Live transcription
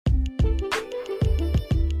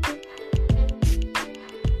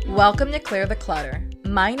Welcome to Clear the Clutter.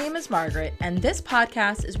 My name is Margaret, and this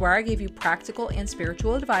podcast is where I give you practical and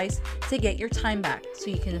spiritual advice to get your time back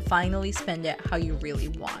so you can finally spend it how you really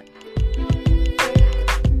want.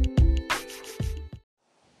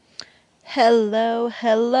 Hello.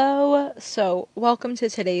 So, welcome to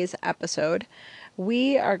today's episode.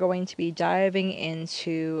 We are going to be diving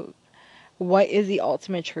into what is the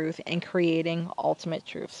ultimate truth and creating ultimate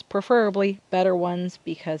truths, preferably better ones,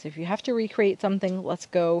 because if you have to recreate something, let's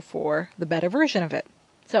go for the better version of it.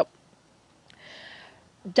 So,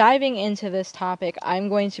 diving into this topic, I'm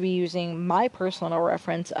going to be using my personal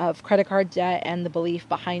reference of credit card debt and the belief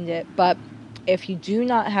behind it. But if you do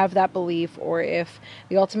not have that belief, or if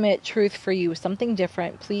the ultimate truth for you is something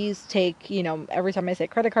different, please take, every time I say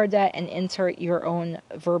credit card debt and insert your own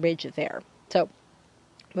verbiage there. So,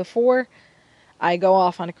 before I go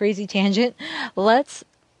off on a crazy tangent, let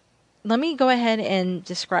me go ahead and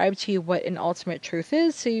describe to you what an ultimate truth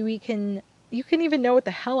is, so you can even know what the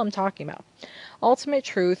hell I'm talking about. Ultimate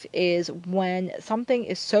truth is when something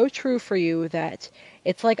is so true for you that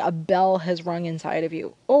it's like a bell has rung inside of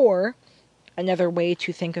you. Or another way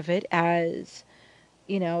to think of it as,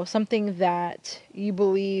 something that you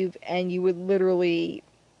believe and you would literally,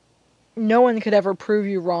 no one could ever prove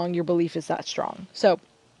you wrong. Your belief is that strong. So,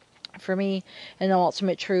 for me, an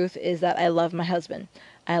ultimate truth is that I love my husband.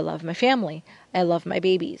 I love my family. I love my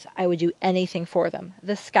babies. I would do anything for them.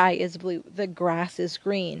 The sky is blue. The grass is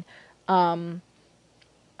green. I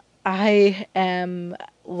am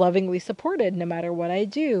lovingly supported no matter what I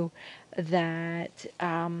do. That,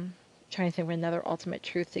 trying to think of another ultimate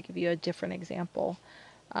truth to give you a different example.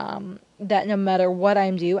 That no matter what I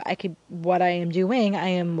am doing, I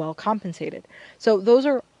am well compensated. So those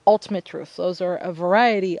are ultimate truths. Those are a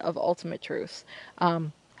variety of ultimate truths.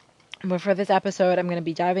 But for this episode, I'm going to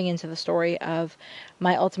be diving into the story of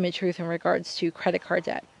my ultimate truth in regards to credit card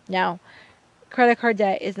debt. Now, credit card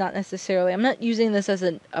debt is not necessarily, I'm not using this as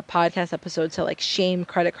a podcast episode to shame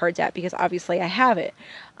credit card debt, because obviously I have it.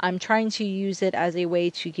 I'm trying to use it as a way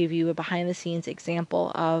to give you a behind the scenes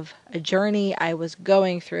example of a journey I was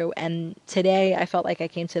going through, and today I felt like I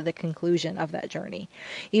came to the conclusion of that journey.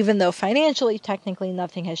 Even though financially, technically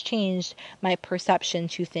nothing has changed, my perception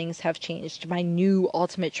to things have changed. My new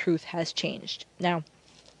ultimate truth has changed. Now,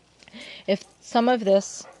 if some of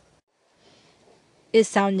this is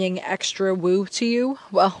sounding extra woo to you,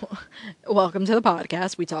 well, welcome to the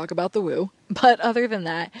podcast. We talk about the woo. But other than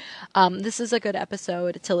that, this is a good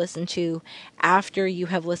episode to listen to after you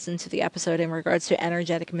have listened to the episode in regards to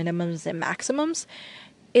energetic minimums and maximums.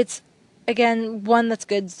 It's, again, one that's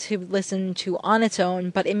good to listen to on its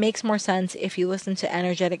own, but it makes more sense if you listen to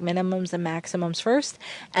energetic minimums and maximums first,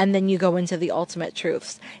 and then you go into the ultimate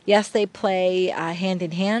truths. Yes, they play hand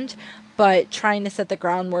in hand, but trying to set the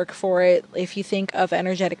groundwork for it. If you think of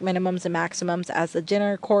energetic minimums and maximums as the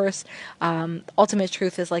dinner course, ultimate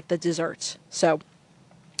truth is like the dessert. So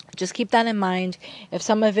just keep that in mind. If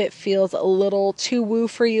some of it feels a little too woo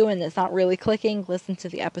for you and it's not really clicking, listen to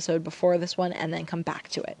the episode before this one and then come back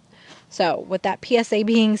to it. So with that PSA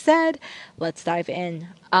being said, let's dive in.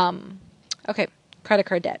 Okay, credit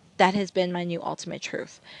card debt. That has been my new ultimate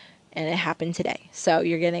truth, and it happened today. So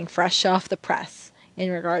you're getting fresh off the press in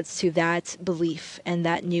regards to that belief and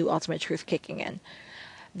that new ultimate truth kicking in.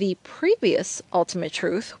 The previous ultimate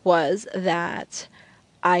truth was that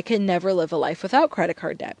I could never live a life without credit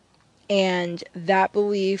card debt. And that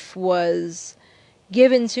belief was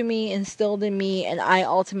given to me, instilled in me, and I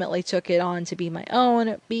ultimately took it on to be my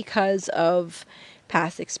own because of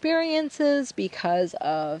past experiences, because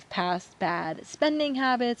of past bad spending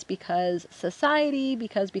habits, because society,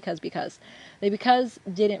 because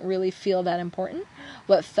didn't really feel that important.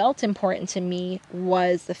 What felt important to me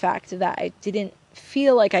was the fact that I didn't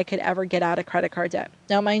feel like I could ever get out of credit card debt.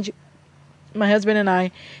 Now, mind you, my husband and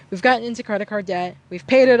I, we've gotten into credit card debt, we've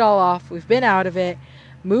paid it all off, we've been out of it,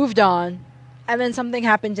 moved on, and then something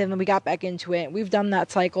happened and then we got back into it. We've done that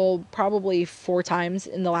cycle probably 4 times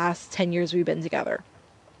in the last 10 years we've been together.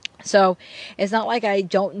 So it's not like I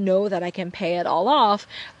don't know that I can pay it all off,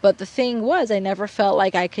 but the thing was, I never felt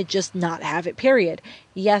like I could just not have it, period.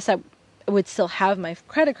 Yes, I would still have my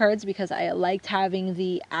credit cards because I liked having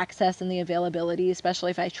the access and the availability,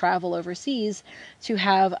 especially if I travel overseas, to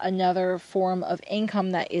have another form of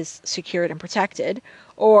income that is secured and protected,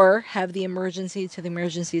 or have the emergency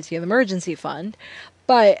fund.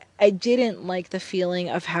 But I didn't like the feeling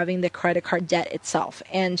of having the credit card debt itself.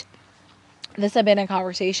 And this had been a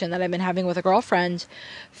conversation that I've been having with a girlfriend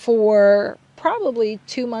for probably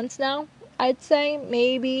 2 months now. I'd say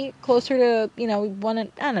maybe closer to, I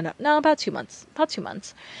don't know, no, about 2 months,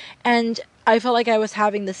 And I felt like I was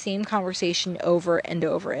having the same conversation over and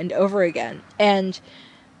over and over again. And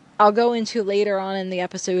I'll go into later on in the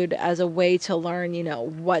episode as a way to learn,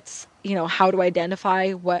 how to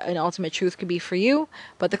identify what an ultimate truth could be for you.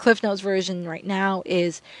 But the Cliff Notes version right now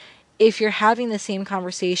is, if you're having the same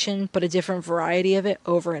conversation, but a different variety of it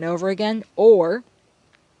over and over again, or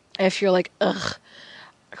if you're like, ugh,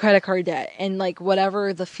 credit card debt, and like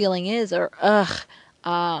whatever the feeling is, or ugh,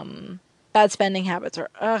 bad spending habits, or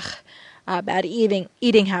ugh, bad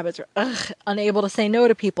eating habits, or ugh, unable to say no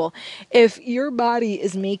to people. If your body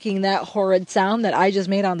is making that horrid sound that I just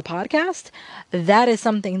made on the podcast, that is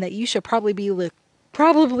something that you should probably be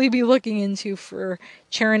looking into for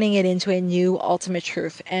churning it into a new ultimate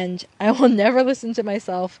truth. And I will never listen to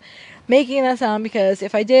myself making that sound, because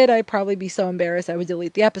if I did, I'd probably be so embarrassed I would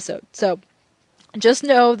delete the episode. So just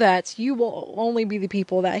know that you will only be the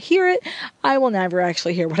people that hear it. I will never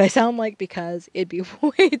actually hear what I sound like, because it'd be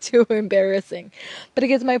way too embarrassing. But it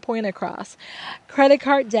gets my point across. Credit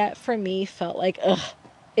card debt for me felt like, ugh.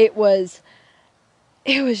 It was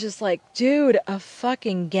just like, dude, a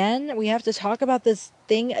fucking again? We have to talk about this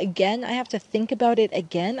thing again? I have to think about it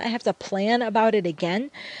again? I have to plan about it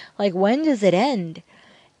again? Like, when does it end?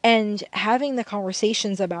 And having the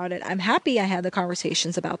conversations about it, I'm happy I had the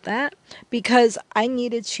conversations about that, because I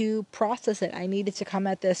needed to process it. I needed to come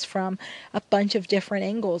at this from a bunch of different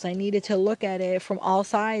angles. I needed to look at it from all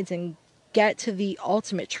sides and get to the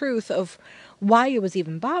ultimate truth of why it was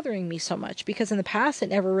even bothering me so much. Because in the past, it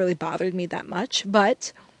never really bothered me that much,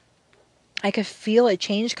 but I could feel a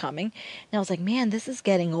change coming. And I was like, man, this is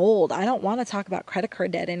getting old. I don't want to talk about credit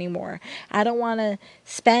card debt anymore. I don't want to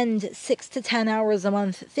spend 6 to 10 hours a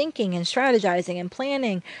month thinking and strategizing and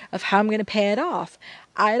planning of how I'm going to pay it off.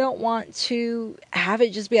 I don't want to have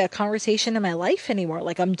it just be a conversation in my life anymore.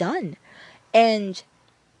 Like, I'm done. And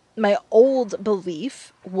my old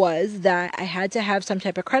belief was that I had to have some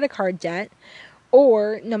type of credit card debt,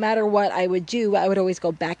 or no matter what I would do, I would always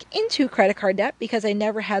go back into credit card debt, because I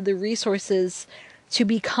never had the resources to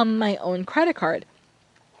become my own credit card.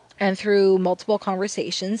 And through multiple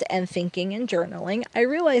conversations and thinking and journaling, I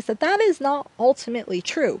realized that that is not ultimately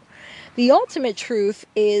true. The ultimate truth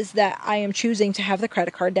is that I am choosing to have the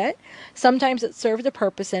credit card debt. Sometimes it served a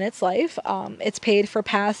purpose in its life. It's paid for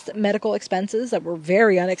past medical expenses that were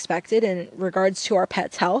very unexpected in regards to our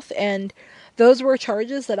pet's health. And those were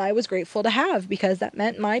charges that I was grateful to have, because that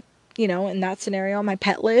meant in that scenario, my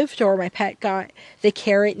pet lived, or my pet got the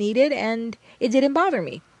care it needed, and it didn't bother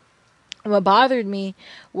me. What bothered me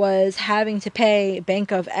was having to pay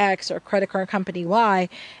Bank of X or credit card company Y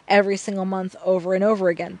every single month over and over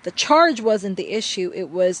again. The charge wasn't the issue.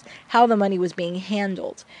 It was how the money was being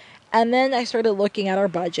handled. And then I started looking at our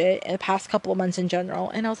budget in the past couple of months in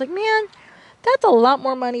general, and I was like, man, that's a lot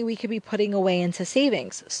more money we could be putting away into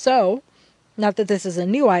savings. So, not that this is a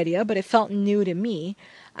new idea, but it felt new to me.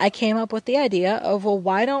 I came up with the idea of, well,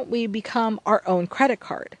 why don't we become our own credit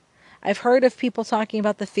card? I've heard of people talking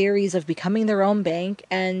about the theories of becoming their own bank,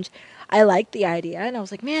 and I liked the idea. And I was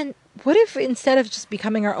like, man, what if instead of just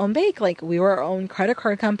becoming our own bank, like we were our own credit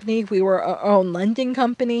card company, we were our own lending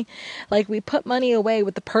company, like we put money away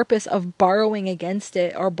with the purpose of borrowing against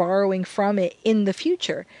it or borrowing from it in the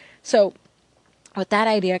future. So with that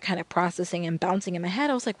idea kind of processing and bouncing in my head,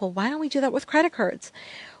 I was like, well, why don't we do that with credit cards?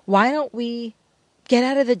 Why don't we get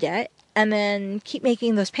out of the debt and then keep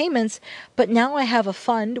making those payments? But now I have a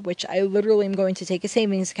fund, which I literally am going to take a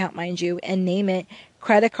savings account, mind you, and name it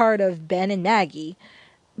Credit Card of Ben and Maggie.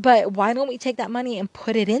 But why don't we take that money and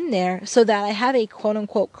put it in there so that I have a quote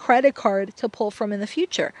unquote credit card to pull from in the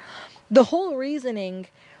future? The whole reasoning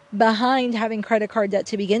behind having credit card debt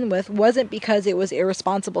to begin with wasn't because it was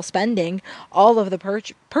irresponsible spending. All of the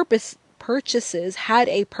purchases had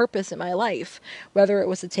a purpose in my life, whether it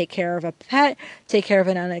was to take care of a pet, take care of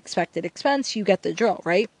an unexpected expense, you get the drill,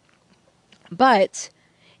 right? But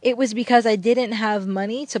it was because I didn't have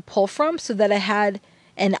money to pull from, so that I had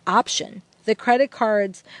an option. The credit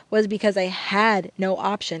cards was because I had no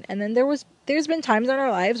option. And then there's been times in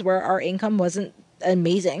our lives where our income wasn't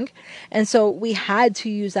amazing, and so we had to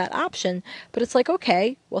use that option. But it's like,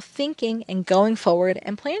 okay, well, thinking and going forward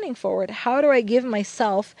and planning forward, how do I give my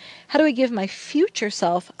future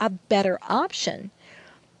self a better option?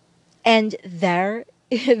 And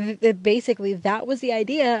basically that was the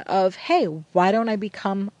idea of, hey, why don't I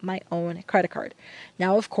become my own credit card?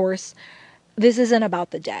 Now, of course, this isn't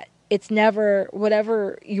about the debt. It's never,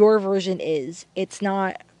 whatever your version is, it's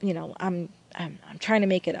not, I'm trying to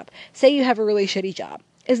make it up. Say you have a really shitty job.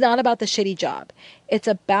 is not about the shitty job. It's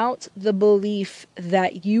about the belief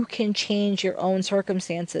that you can change your own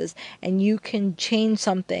circumstances and you can change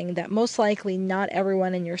something that most likely not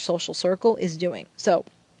everyone in your social circle is doing. So,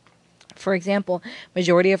 for example,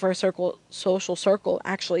 majority of our social circle,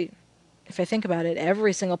 actually, if I think about it,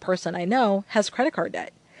 every single person I know has credit card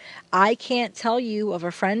debt. I can't tell you of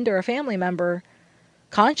a friend or a family member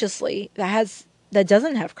consciously that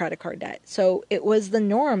doesn't have credit card debt. So it was the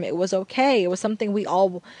norm. It was okay. It was something we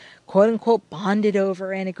all quote unquote bonded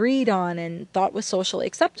over and agreed on and thought was socially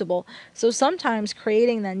acceptable. So sometimes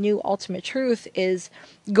creating that new ultimate truth is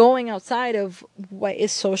going outside of what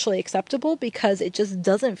is socially acceptable because it just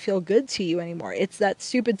doesn't feel good to you anymore. It's that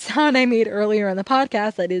stupid sound I made earlier in the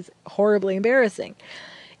podcast that is horribly embarrassing.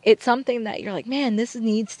 It's something that you're like, man, this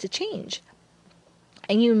needs to change.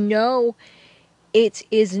 And you know it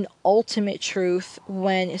is an ultimate truth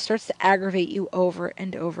when it starts to aggravate you over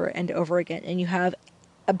and over and over again, and you have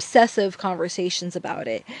obsessive conversations about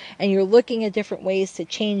it, and you're looking at different ways to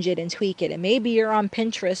change it and tweak it, and maybe you're on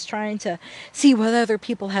Pinterest trying to see what other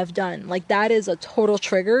people have done. Like, that is a total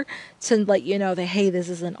trigger to let you know that, hey, this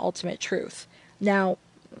is an ultimate truth. Now,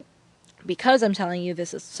 because I'm telling you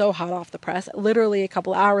this is so hot off the press, literally a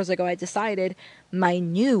couple hours ago I decided my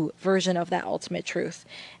new version of that ultimate truth.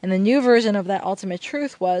 And the new version of that ultimate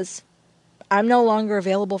truth was, I'm no longer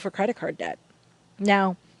available for credit card debt.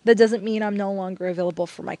 Now, that doesn't mean I'm no longer available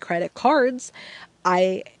for my credit cards.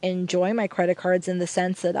 I enjoy my credit cards in the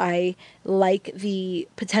sense that I like the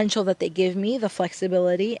potential that they give me, the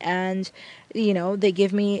flexibility, and, they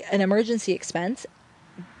give me an emergency expense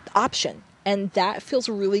option. And that feels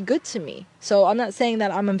really good to me. So I'm not saying that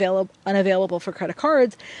I'm unavailable for credit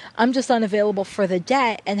cards. I'm just unavailable for the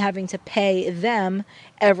debt and having to pay them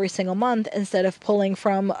every single month instead of pulling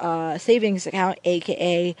from a savings account,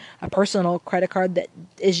 aka a personal credit card that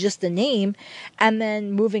is just a name, and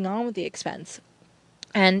then moving on with the expense.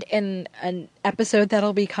 And in an episode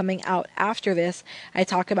that'll be coming out after this, I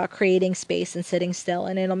talk about creating space and sitting still,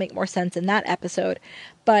 and it'll make more sense in that episode.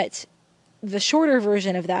 But the shorter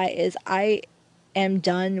version of that is I am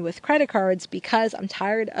done with credit cards because I'm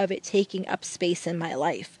tired of it taking up space in my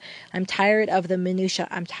life. I'm tired of the minutia.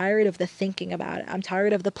 I'm tired of the thinking about it. I'm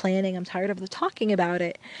tired of the planning. I'm tired of the talking about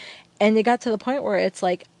it. And it got to the point where it's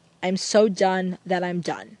like, I'm so done that I'm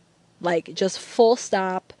done. Like, just full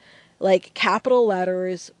stop, like capital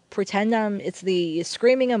letters, pretend it's the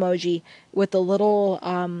screaming emoji with the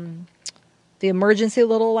emergency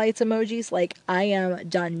little lights emojis. Like, I am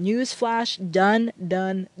done. Newsflash, done,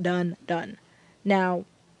 done, done, done. Now,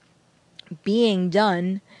 being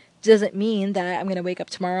done doesn't mean that I'm going to wake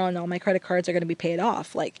up tomorrow and all my credit cards are going to be paid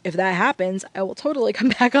off. Like, if that happens, I will totally come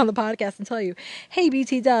back on the podcast and tell you, hey,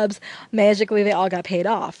 BT dubs, magically they all got paid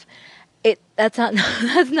off. That's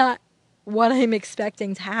not what I'm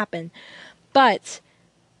expecting to happen. But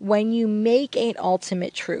when you make an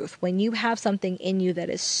ultimate truth, when you have something in you that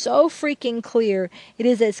is so freaking clear, it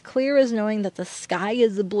is as clear as knowing that the sky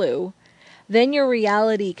is blue, then your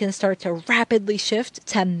reality can start to rapidly shift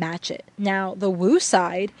to match it. Now, the woo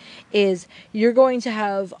side is you're going to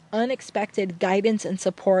have unexpected guidance and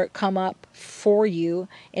support come up for you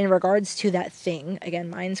in regards to that thing. Again,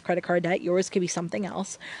 mine's credit card debt, yours could be something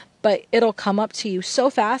else, but it'll come up to you so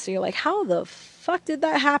fast and you're like, how the fuck did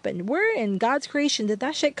that happen? Where in God's creation did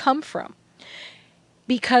that shit come from?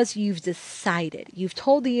 Because you've decided. You've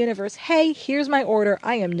told the universe, hey, here's my order.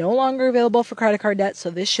 I am no longer available for credit card debt, so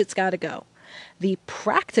this shit's got to go. The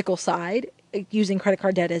practical side, using credit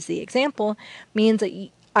card debt as the example, means that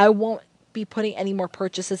I won't be putting any more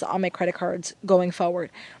purchases on my credit cards going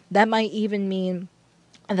forward. That might even mean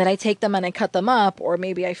that I take them and I cut them up, or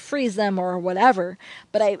maybe I freeze them or whatever,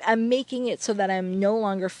 but I'm making it so that I'm no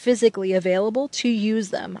longer physically available to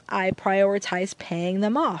use them. I prioritize paying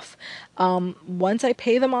them off. Once I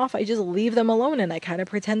pay them off, I just leave them alone and I kind of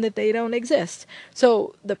pretend that they don't exist.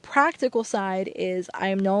 So the practical side is I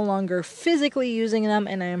am no longer physically using them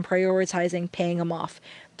and I am prioritizing paying them off.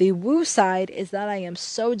 The woo side is that I am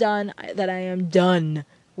so done that I am done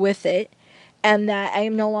with it, and that I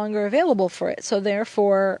am no longer available for it. So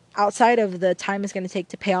therefore, outside of the time it's going to take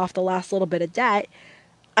to pay off the last little bit of debt,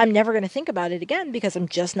 I'm never going to think about it again because I'm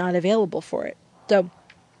just not available for it. So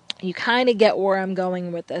you kind of get where I'm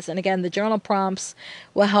going with this. And again, the journal prompts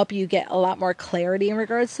will help you get a lot more clarity in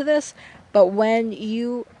regards to this. But when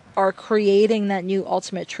you are creating that new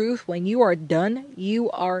ultimate truth, when you are done,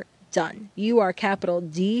 you are done. You are capital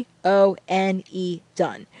DONE,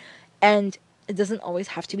 done. And it doesn't always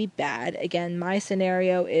have to be bad. Again, my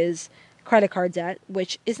scenario is credit card debt,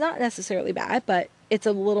 which is not necessarily bad, but it's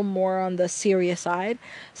a little more on the serious side.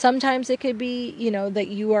 Sometimes it could be, that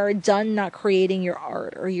you are done not creating your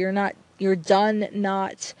art, or you're done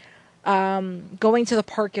not going to the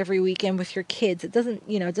park every weekend with your kids. It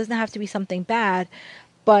doesn't have to be something bad,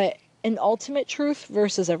 but an ultimate truth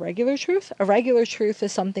versus a regular truth. A regular truth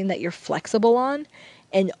is something that you're flexible on.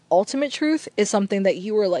 An ultimate truth is something that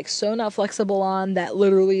you are like so not flexible on that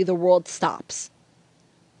literally the world stops.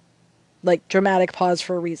 Like, dramatic pause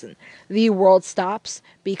for a reason. The world stops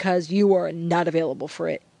because you are not available for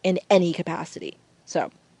it in any capacity.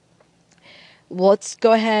 So, let's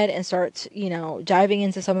go ahead and start, diving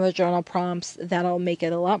into some of the journal prompts. That'll make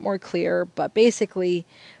it a lot more clear. But basically,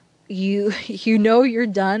 you know you're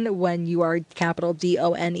done when you are capital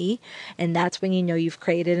DONE, and that's when you know you've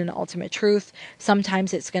created an ultimate truth.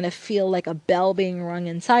 Sometimes it's going to feel like a bell being rung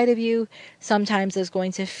inside of you. Sometimes it's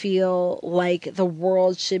going to feel like the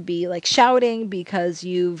world should be like shouting because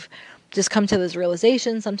you've just come to this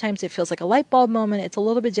realization. Sometimes it feels like a light bulb moment. It's a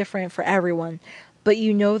little bit different for everyone, but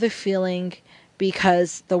you know the feeling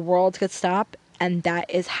because the world could stop, and that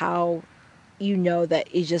is how you know that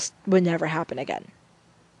it just would never happen again.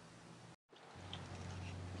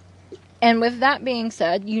 And with that being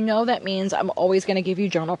said, that means I'm always going to give you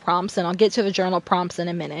journal prompts, and I'll get to the journal prompts in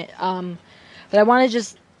a minute. But I want to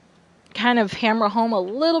just kind of hammer home a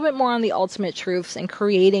little bit more on the ultimate truths and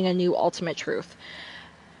creating a new ultimate truth.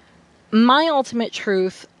 My ultimate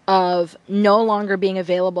truth of no longer being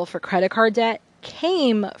available for credit card debt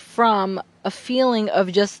came from a feeling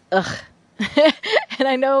of just, ugh. And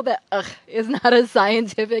I know that ugh is not a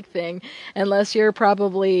scientific thing unless you're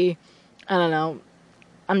probably, I don't know,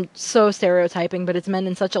 I'm so stereotyping, but it's meant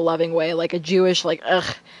in such a loving way, like a Jewish, like,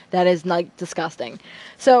 ugh, that is like disgusting.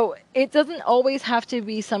 So it doesn't always have to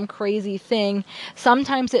be some crazy thing.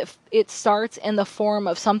 Sometimes it starts in the form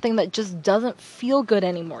of something that just doesn't feel good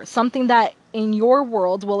anymore. Something that in your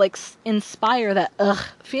world will inspire that ugh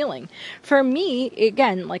feeling. For me,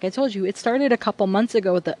 again, like I told you, it started a couple months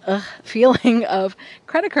ago with the ugh feeling of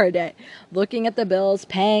credit card debt. Looking at the bills,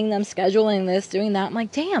 paying them, scheduling this, doing that. I'm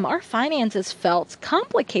like, damn, our finances felt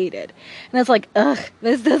complicated. And it's like, ugh,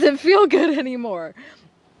 this doesn't feel good anymore.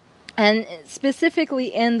 And specifically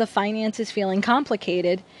in the finances feeling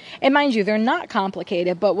complicated, and mind you, they're not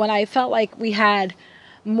complicated, but when I felt like we had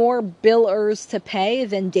more billers to pay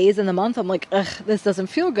than days in the month, I'm like, ugh, this doesn't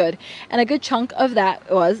feel good. And a good chunk of that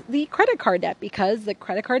was the credit card debt, because the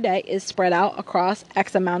credit card debt is spread out across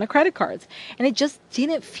X amount of credit cards. And it just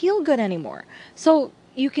didn't feel good anymore. So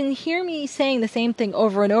you can hear me saying the same thing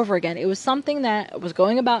over and over again. It was something that was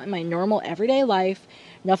going about in my normal everyday life,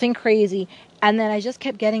 nothing crazy. And then I just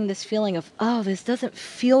kept getting this feeling of, oh, this doesn't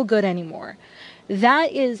feel good anymore.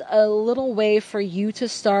 That is a little way for you to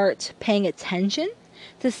start paying attention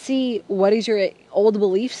to see what is your old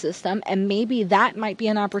belief system, and maybe that might be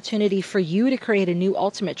an opportunity for you to create a new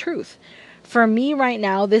ultimate truth. For me right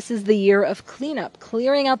now, this is the year of cleanup,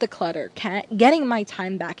 clearing out the clutter, getting my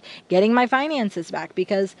time back, getting my finances back,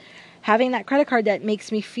 because having that credit card debt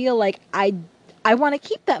makes me feel like I want to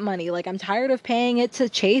keep that money. Like, I'm tired of paying it to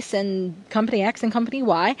Chase and Company X and Company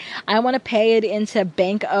Y. I want to pay it into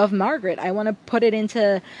Bank of Margaret. I want to put it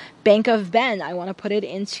into Bank of Ben. I want to put it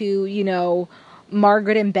into,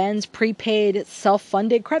 Margaret and Ben's prepaid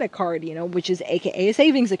self-funded credit card, which is AKA a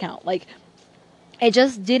savings account. Like, it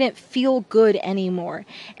just didn't feel good anymore.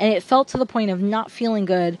 And it felt to the point of not feeling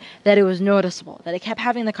good that it was noticeable, that I kept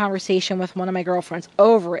having the conversation with one of my girlfriends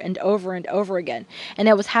over and over and over again. And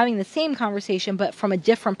I was having the same conversation, but from a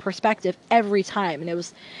different perspective every time. And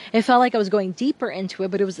it felt like I was going deeper into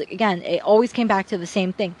it, but it was, again, it always came back to the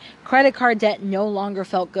same thing. Credit card debt no longer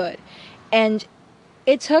felt good. And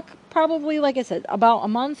it took probably, like I said, about a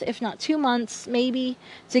month, if not 2 months, maybe,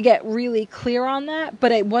 to get really clear on that.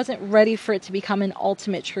 But I wasn't ready for it to become an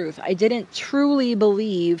ultimate truth. I didn't truly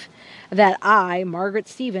believe that I, Margaret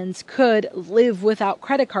Stevens, could live without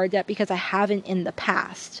credit card debt because I haven't in the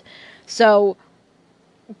past. So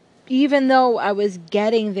even though I was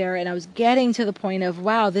getting there and I was getting to the point of,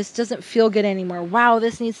 wow, this doesn't feel good anymore. Wow,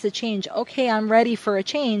 this needs to change. Okay, I'm ready for a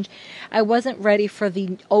change. I wasn't ready for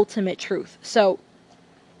the ultimate truth. So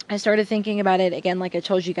I started thinking about it again, like I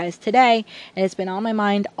told you guys today, and it's been on my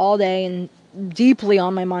mind all day and deeply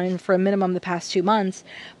on my mind for a minimum the past 2 months.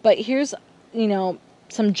 But here's,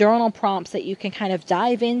 some journal prompts that you can kind of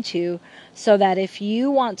dive into so that if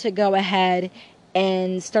you want to go ahead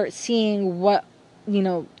and start seeing what,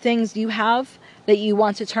 things you have that you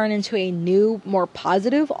want to turn into a new, more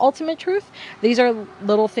positive ultimate truth, these are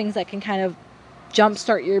little things that can kind of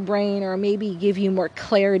jumpstart your brain or maybe give you more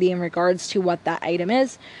clarity in regards to what that item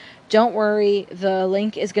is. Don't worry, the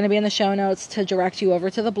link is going to be in the show notes to direct you over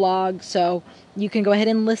to the blog, so you can go ahead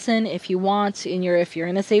and listen if you want, if you're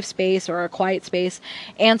in a safe space or a quiet space.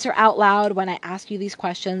 Answer out loud when I ask you these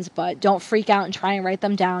questions, but don't freak out and try and write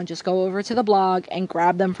them down. Just go over to the blog and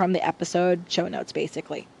grab them from the episode show notes,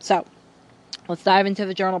 basically. So, let's dive into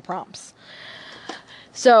the journal prompts.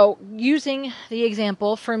 So, using the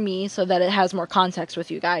example for me so that it has more context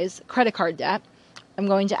with you guys, credit card debt, I'm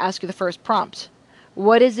going to ask you the first prompt.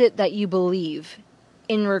 What is it that you believe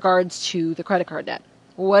in regards to the credit card debt?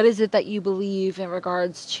 What is it that you believe in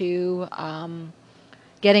regards to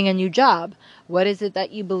getting a new job? What is it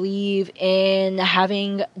that you believe in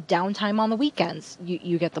having downtime on the weekends?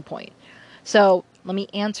 You get the point. So let me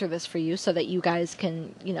answer this for you so that you guys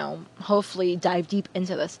can, hopefully dive deep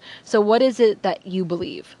into this. So what is it that you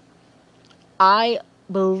believe? I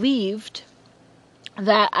believed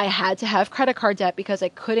that I had to have credit card debt because I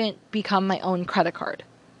couldn't become my own credit card.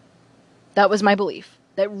 That was my belief.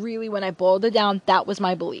 That really, when I boiled it down, that was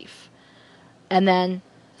my belief. And then,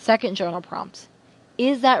 second journal prompt.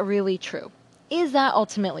 Is that really true? Is that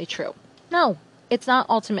ultimately true? No, it's not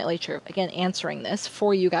ultimately true. Again, answering this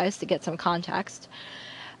for you guys to get some context.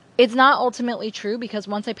 It's not ultimately true because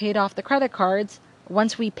once we pay off the credit cards,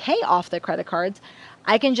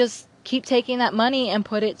 I can just keep taking that money and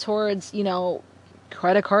put it towards,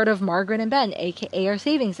 credit card of Margaret and Ben, aka our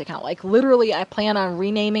savings account. Like literally, I plan on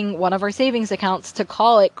renaming one of our savings accounts to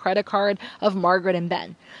call it credit card of Margaret and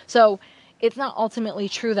Ben. So it's not ultimately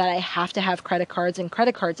true that I have to have credit cards and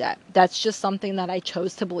credit card debt. That's just something that I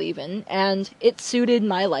chose to believe in, and it suited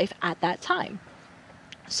my life at that time.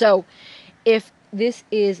 So if this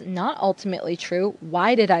is not ultimately true,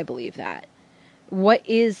 why did I believe that? What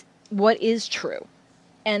is true?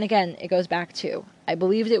 And again, it goes back to, I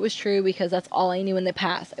believed it was true because that's all I knew in the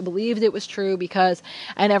past. I believed it was true because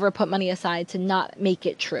I never put money aside to not make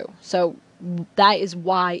it true. So that is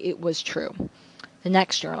why it was true. The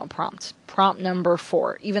next journal prompt, prompt number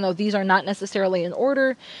 4. Even though these are not necessarily in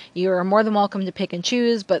order, you are more than welcome to pick and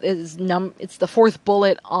choose, but it's the 4th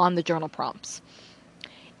bullet on the journal prompts.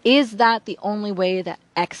 Is that the only way that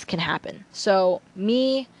X can happen? So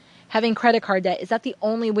me having credit card debt, is that the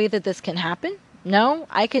only way that this can happen? No,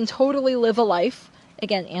 I can totally live a life,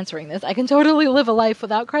 again, answering this, I can totally live a life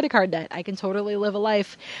without credit card debt. I can totally live a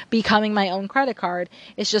life becoming my own credit card.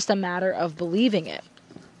 It's just a matter of believing it.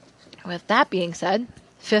 With that being said,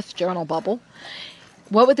 5th journal bubble,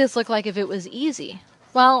 what would this look like if it was easy?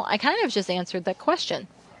 Well, I kind of just answered that question.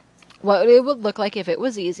 What it would look like if it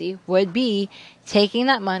was easy would be taking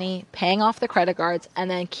that money, paying off the credit cards, and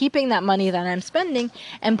then keeping that money that I'm spending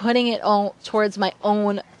and putting it all towards my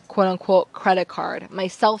own quote-unquote credit card, my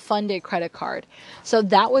self-funded credit card. So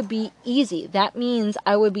that would be easy. That means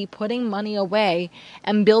I would be putting money away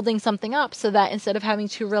and building something up so that instead of having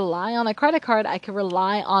to rely on a credit card, I could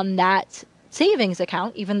rely on that savings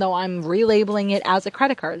account, even though I'm relabeling it as a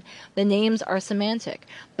credit card. The names are semantic,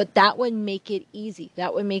 but that would make it easy.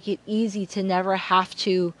 That would make it easy to never have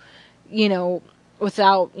to,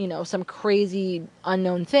 without, some crazy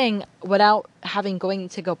unknown thing, without going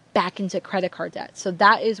to go back into credit card debt. So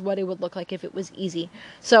that is what it would look like if it was easy.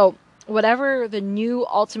 So whatever the new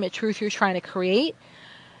ultimate truth you're trying to create,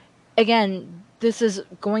 again, this is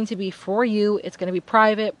going to be for you. It's going to be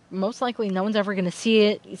private. Most likely no one's ever going to see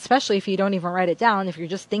it, especially if you don't even write it down, if you're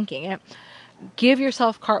just thinking it. Give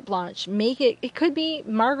yourself carte blanche. Make it, it could be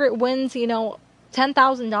Margaret wins, $10,000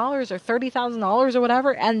 or $30,000 or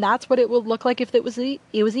whatever, and that's what it would look like if it was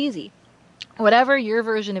easy. Whatever your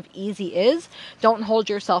version of easy is, don't hold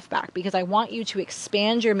yourself back, because I want you to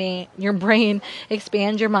expand your brain,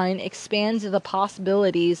 expand your mind, expand the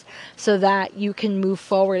possibilities so that you can move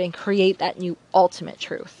forward and create that new ultimate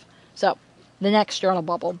truth. So the next journal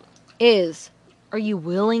bubble is, are you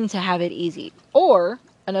willing to have it easy? Or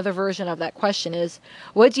another version of that question is,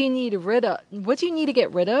 what do you need to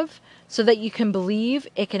get rid of so that you can believe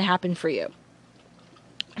it can happen for you?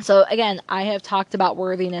 So again, I have talked about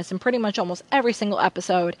worthiness in pretty much almost every single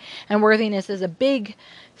episode, and worthiness is a big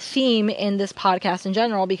theme in this podcast in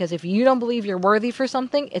general, because if you don't believe you're worthy for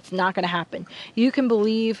something, it's not going to happen. You can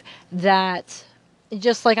believe that,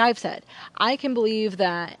 just like I've said, I can believe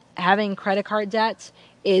that having credit card debt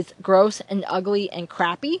is gross and ugly and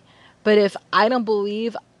crappy, but if I don't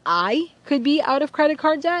believe I could be out of credit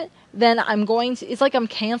card debt, then it's like I'm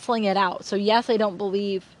canceling it out. So yes, I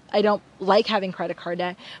don't like having credit card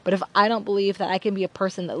debt, but if I don't believe that I can be a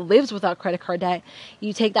person that lives without credit card debt,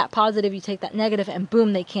 you take that positive, you take that negative, and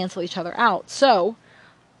boom, they cancel each other out. So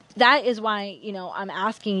that is why, I'm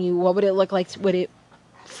asking you, what would it look like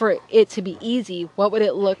for it to be easy? What would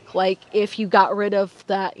it look like if you got rid of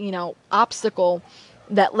that, obstacle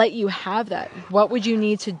that let you have that? What would you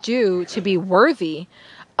need to do to be worthy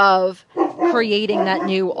of creating that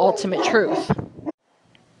new ultimate truth?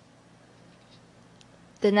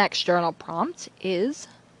 The next journal prompt is,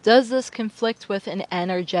 does this conflict with an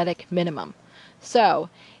energetic minimum? So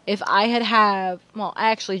if I well, I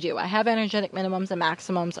actually do. I have energetic minimums and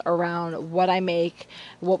maximums around what I make,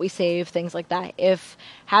 what we save, things like that. If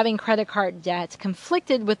having credit card debt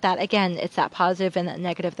conflicted with that, again, it's that positive and that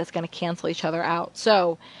negative that's going to cancel each other out.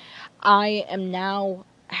 So I am now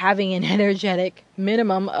having an energetic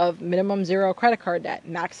minimum 0 credit card debt,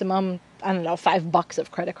 maximum, I don't know, $5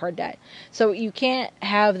 of credit card debt. So you can't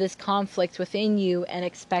have this conflict within you and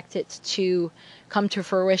expect it to come to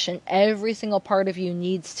fruition. Every single part of you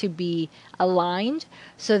needs to be aligned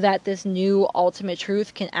so that this new ultimate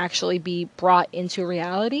truth can actually be brought into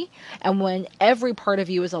reality. And when every part of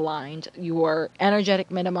you is aligned, your energetic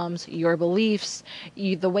minimums, your beliefs,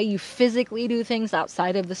 the way you physically do things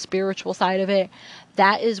outside of the spiritual side of it,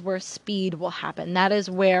 that is where speed will happen. That is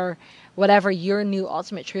where whatever your new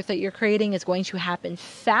ultimate truth that you're creating is going to happen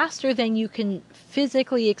faster than you can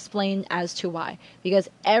physically explain as to why. Because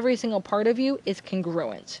every single part of you is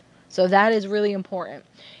congruent. So that is really important.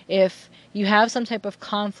 If you have some type of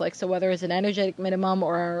conflict, so whether it's an energetic minimum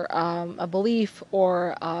or a belief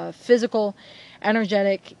or a physical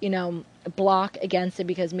energetic, block against it,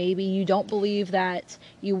 because maybe you don't believe that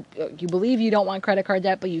you believe you don't want credit card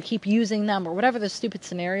debt, but you keep using them, or whatever the stupid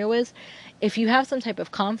scenario is. If you have some type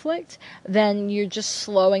of conflict, then you're just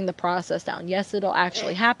slowing the process down. Yes, it'll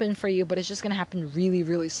actually happen for you, but it's just going to happen really,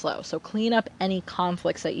 really slow. So clean up any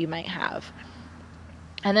conflicts that you might have.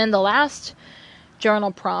 And then the last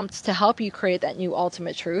journal prompt to help you create that new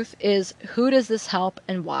ultimate truth is, who does this help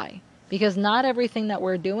and why? Because not everything that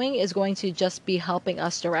we're doing is going to just be helping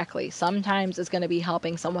us directly. Sometimes it's going to be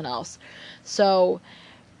helping someone else. So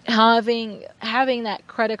having that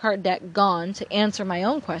credit card debt gone, to answer my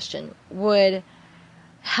own question, would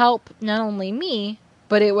help not only me,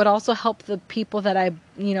 but it would also help the people that I,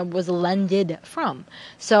 was lended from.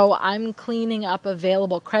 So I'm cleaning up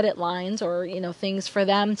available credit lines or, things for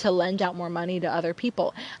them to lend out more money to other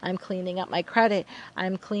people. I'm cleaning up my credit.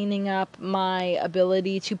 I'm cleaning up my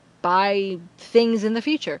ability to buy things in the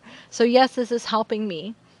future. So yes, this is helping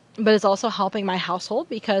me, but it's also helping my household,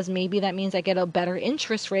 because maybe that means I get a better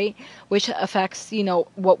interest rate, which affects,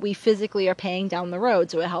 what we physically are paying down the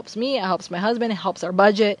road. So it helps me, it helps my husband, it helps our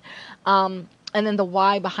budget. And then the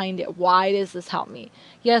why behind it. Why does this help me?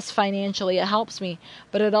 Yes, financially it helps me,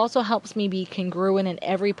 but it also helps me be congruent in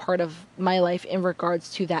every part of my life in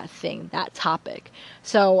regards to that thing, that topic.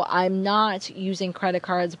 So I'm not using credit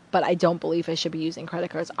cards, but I don't believe I should be using credit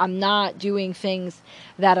cards. I'm not doing things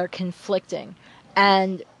that are conflicting.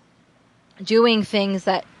 And doing things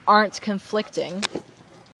that aren't conflicting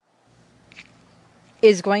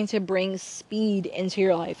is going to bring speed into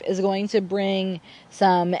your life, is going to bring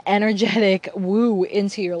some energetic woo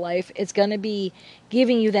into your life. It's going to be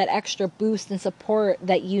giving you that extra boost and support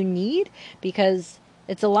that you need, because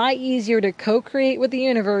it's a lot easier to co-create with the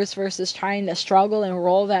universe versus trying to struggle and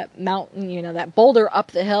roll that mountain, that boulder up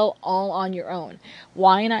the hill all on your own.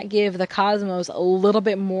 Why not give the cosmos a little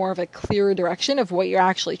bit more of a clearer direction of what you're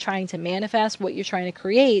actually trying to manifest, what you're trying to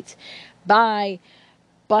create, by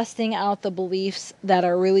busting out the beliefs that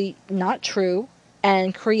are really not true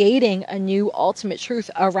and creating a new ultimate truth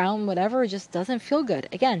around whatever just doesn't feel good.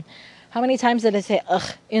 Again, how many times did I say ugh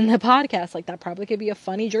in the podcast? Like, that probably could be a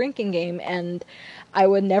funny drinking game, and I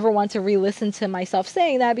would never want to re-listen to myself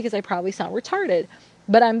saying that, because I probably sound retarded.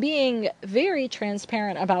 But I'm being very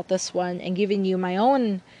transparent about this one and giving you my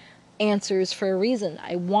own answers for a reason.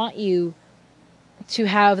 I want you to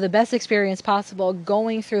have the best experience possible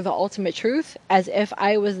going through the ultimate truth as if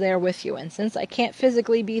I was there with you. And since I can't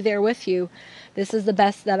physically be there with you, this is the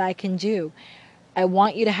best that I can do. I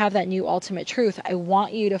want you to have that new ultimate truth. I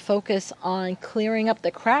want you to focus on clearing up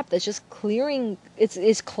the crap that's just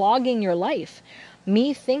it's clogging your life.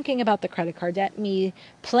 Me thinking about the credit card debt, me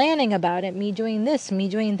planning about it, me doing this, me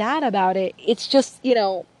doing that about it. It's just,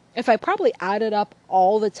 if I probably added up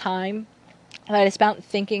all the time that I spent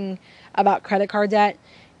thinking about credit card debt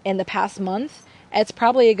in the past month, it's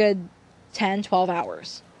probably a good 10, 12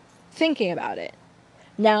 hours thinking about it.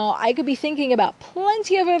 Now, I could be thinking about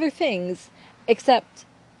plenty of other things, except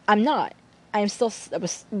I'm not. I was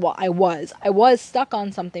stuck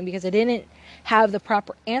on something because I didn't have the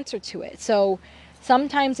proper answer to it. So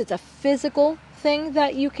sometimes it's a physical thing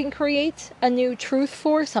that you can create a new truth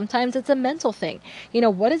for. Sometimes it's a mental thing.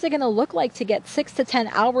 What is it going to look like to get 6 to 10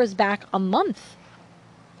 hours back a month?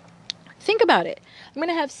 Think about it. I'm going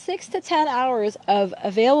to have 6 to 10 hours of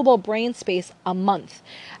available brain space a month.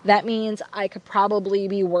 That means I could probably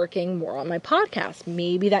be working more on my podcast.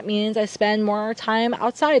 Maybe that means I spend more time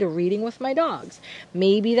outside reading with my dogs.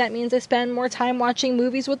 Maybe that means I spend more time watching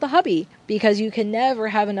movies with the hubby, because you can never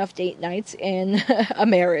have enough date nights in a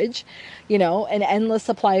marriage. An endless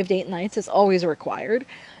supply of date nights is always required.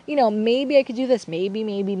 Maybe I could do this.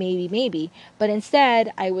 Maybe. But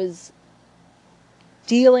instead, I was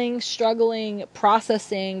struggling,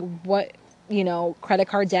 processing what, credit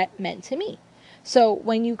card debt meant to me. So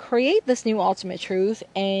when you create this new ultimate truth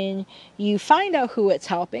and you find out who it's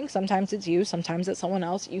helping, sometimes it's you, sometimes it's someone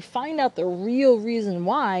else, you find out the real reason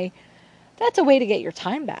why, that's a way to get your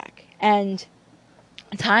time back. And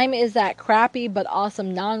time is that crappy but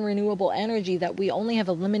awesome non-renewable energy that we only have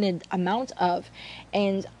a limited amount of.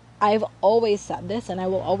 And I've always said this, and I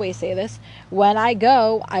will always say this: when I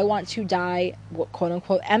go, I want to die, quote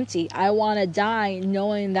unquote, empty. I want to die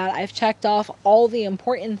knowing that I've checked off all the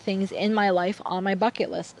important things in my life on my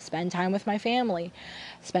bucket list. Spend time with my family,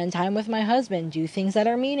 spend time with my husband, do things that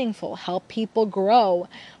are meaningful, help people grow,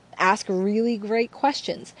 ask really great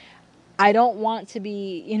questions. I don't want to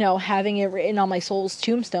be, having it written on my soul's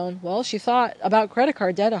tombstone, well, she thought about credit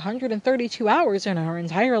card debt 132 hours in her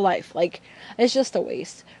entire life. Like, it's just a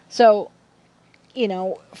waste. So,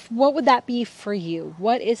 what would that be for you?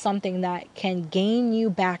 What is something that can gain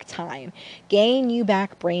you back time, gain you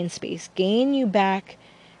back brain space, gain you back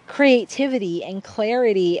creativity and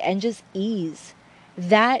clarity and just ease?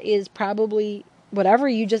 That is probably whatever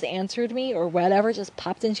you just answered me, or whatever just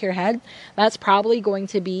popped into your head. That's probably going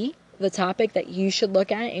to be the topic that you should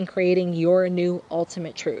look at in creating your new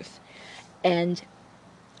ultimate truth. And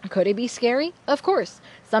could it be scary? Of course.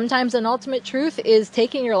 Sometimes an ultimate truth is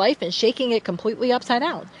taking your life and shaking it completely upside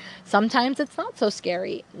down. Sometimes it's not so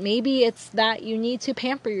scary. Maybe it's that you need to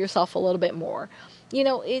pamper yourself a little bit more.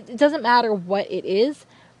 It doesn't matter what it is.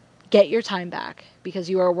 Get your time back, because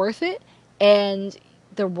you are worth it, and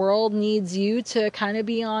the world needs you to kind of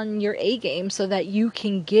be on your A game so that you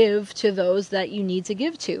can give to those that you need to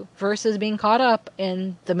give to, versus being caught up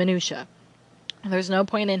in the minutia. There's no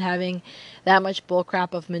point in having that much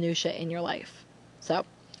bullcrap of minutia in your life. So,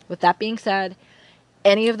 with that being said,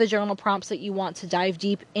 any of the journal prompts that you want to dive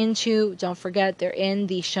deep into, don't forget they're in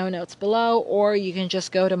the show notes below, or you can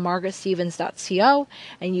just go to margaretstevens.co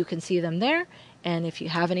and you can see them there. And if you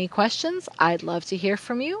have any questions, I'd love to hear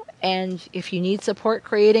from you. And if you need support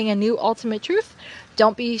creating a new ultimate truth,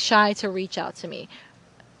 don't be shy to reach out to me.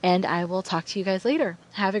 And I will talk to you guys later.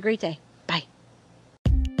 Have a great day. Bye.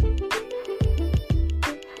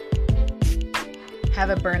 Have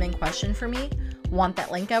a burning question for me? Want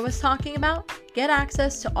that link I was talking about? Get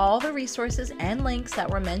access to all the resources and links that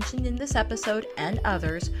were mentioned in this episode and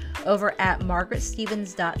others over at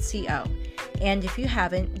margaretstevens.co. And if you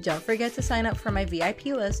haven't, don't forget to sign up for my VIP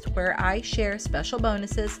list, where I share special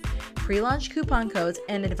bonuses, pre-launch coupon codes,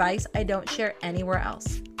 and advice I don't share anywhere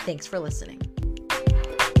else. Thanks for listening.